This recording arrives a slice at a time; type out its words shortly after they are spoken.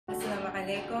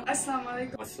alaikum. Assalamu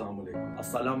alaikum. Assalamu alaikum.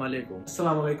 Assalamu alaikum.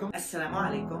 Assalamu alaikum. Assalamu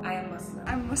alaikum. I am Muslim.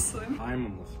 I'm Muslim. I'm a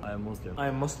Muslim. I am Muslim. I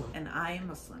am Muslim. And I am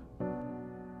Muslim.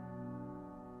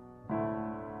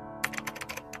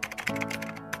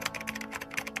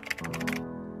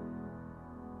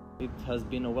 It has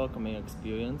been a welcoming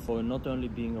experience for not only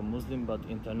being a Muslim but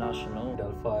international.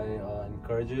 Adelphi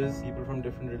encourages people from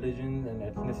different religions and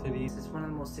ethnicities. This is one of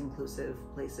the most inclusive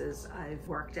places I've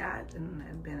worked at and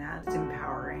have been at. It's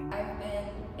empowering. I've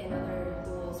been in other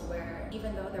schools where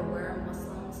even though there were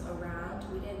Muslims around,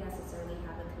 we didn't necessarily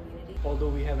have a community. Although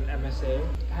we have an MSA,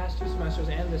 the past 2 semesters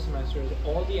and this semester,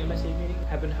 all the MSA meetings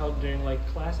have been held during like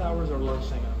class hours or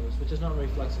lunchtime hours, which is not very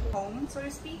flexible. Home, so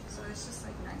to speak. So it's just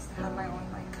like nice to have my own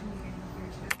like community here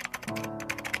too.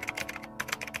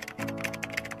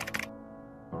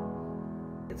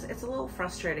 It's a little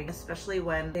frustrating, especially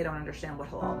when they don't understand what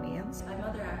halal means. My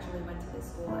mother actually went to this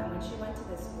school, and when she went to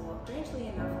this school, strangely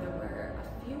enough, there were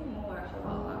a few more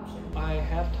halal options. I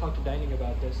have talked to dining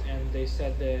about this, and they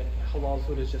said that halal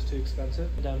food is just too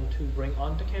expensive for them to bring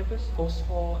onto campus. Post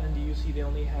Hall and the UC, they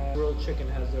only have grilled chicken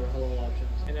has their halal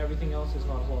options, and everything else is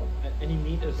not halal. Any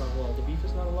meat is not halal. The beef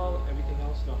is not halal. Everything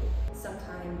else not halal.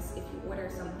 Sometimes if you order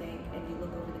something and you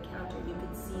look over the counter, you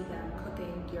can see them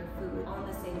cooking your food on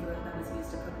the same grill that was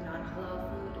used to cook non-halal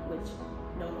food, which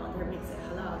no longer makes it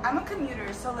halal. I'm a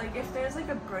commuter, so like if there's like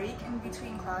a break in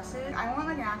between classes, I want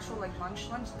like an actual like lunch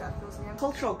that fills me up.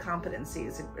 Cultural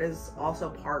competencies is also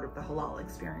part of the halal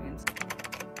experience.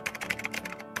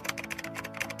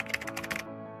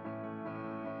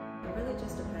 It really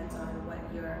just depends on what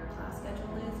your class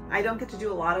schedule is. I don't get to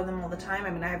do a lot of them all the time. I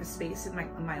mean, I have a space in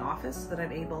my office that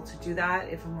I'm able to do that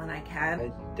if and when I can.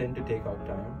 I tend to take out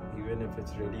time, even if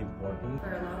it's really important.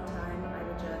 For a long time, I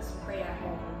would just pray at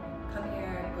home, come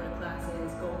here, go to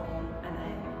classes, go home, and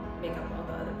then make up all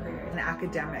the other prayers. An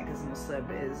academic as a Muslim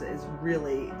is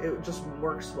really, it just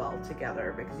works well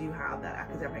together because you have that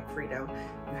academic freedom,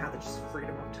 you have the just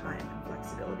freedom of time and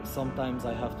flexibility. Sometimes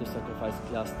I have to sacrifice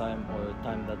class time or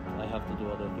time that I have to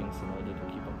do other things in order to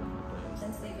keep up with my prayers.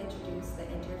 Since they've introduced the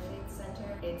Interfaith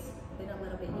Center, it's been a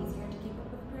little bit easier to keep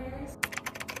up with prayers.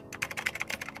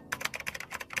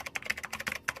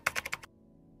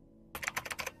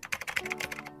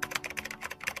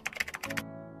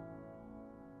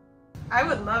 I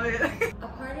would love it. A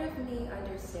part of me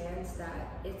understands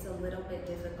that it's a little bit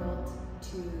difficult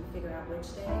to figure out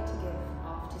which day to give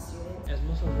off to students. As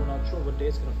Muslims, we're not sure what day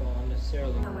it's going to fall on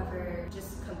necessarily. However,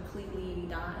 just completely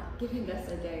not giving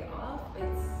us a day off,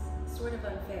 it's sort of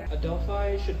unfair.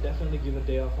 Adelphi should definitely give a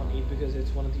day off on Eid because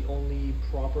it's one of the only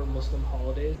proper Muslim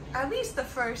holidays. At least the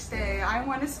first day, I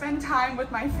want to spend time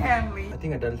with my family. I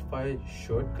think Adelphi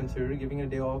should consider giving a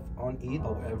day off on Eid.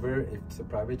 However, if it's a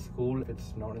private school, if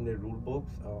it's not in their rule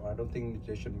books, I don't think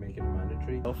they should make it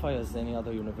mandatory. Adelphi, as any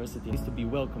other university, needs to be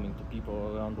welcoming to people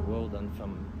around the world and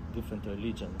from different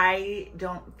religions. I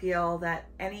don't feel that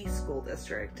any school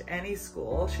district, any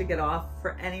school should get off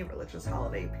for any religious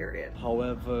holiday period.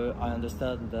 However, I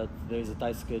understand that there is a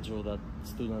tight schedule that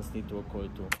students need to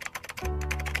accord to.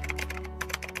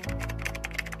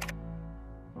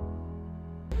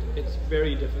 It's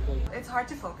very difficult. It's hard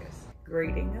to focus.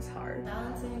 Grading is hard.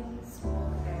 Balancing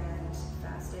school and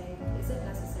fasting isn't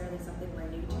necessarily something we're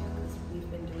new to because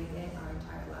we've been doing it our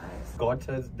entire lives. God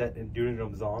says that during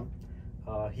Ramadan,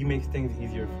 He makes things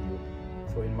easier for you.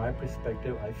 So in my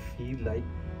perspective, I feel like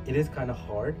it is kind of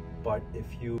hard, but if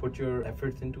you put your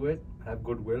efforts into it, have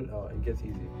goodwill, it gets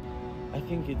easy. I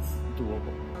think it's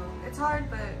doable. It's hard,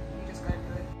 but you just gotta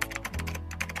do it.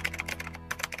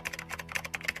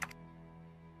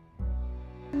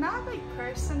 Not like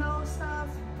personal stuff,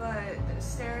 but the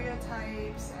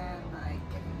stereotypes and like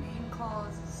getting name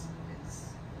calls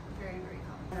is very, very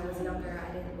common. When I was younger,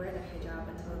 I didn't wear the hijab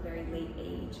until a very late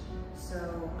age,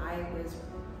 so I was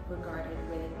regarded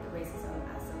with racism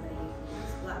as somebody who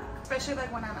was black. Especially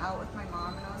like when I'm out with my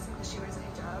mom and also because she wears a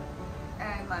hijab,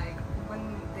 and like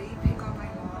when they pick on my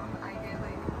mom, I get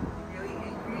like really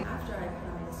angry. After I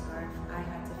put on the scarf, I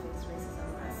had to face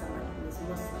racism as somebody who was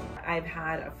Muslim. I've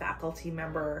had a faculty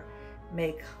member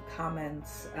make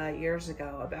comments years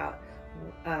ago about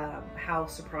how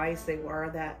surprised they were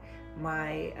that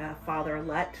my father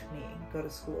let me go to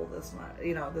school this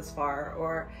much, this far,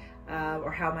 or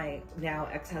how my now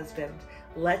ex-husband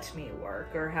let me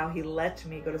work, or how he let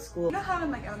me go to school. You know how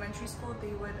in like elementary school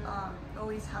they would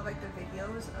always have like the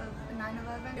videos of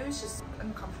 9/11? It was just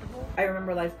uncomfortable. I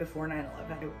remember life before 9/11.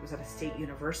 I was at a state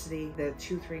university. The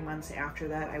 2-3 months after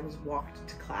that, I was walked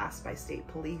to class by state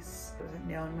police. I was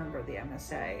a known member of the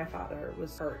MSA. My father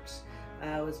was hurt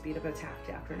was beat up, attacked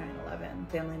after 9/11.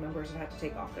 Family members have had to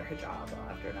take off their hijab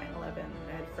after 9/11.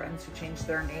 I had friends who changed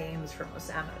their names from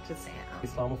Osama to Sam.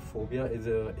 Islamophobia is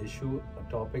a issue,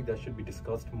 a topic that should be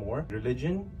discussed more.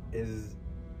 Religion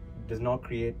does not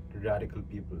create radical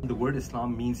people. The word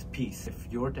Islam means peace. If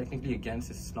you're technically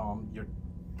against Islam, you're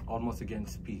almost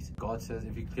against peace. God says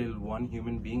if you kill one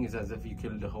human being, it's as if you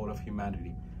killed the whole of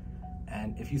humanity.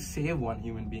 And if you save one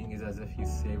human being, it's as if you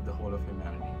saved the whole of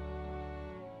humanity.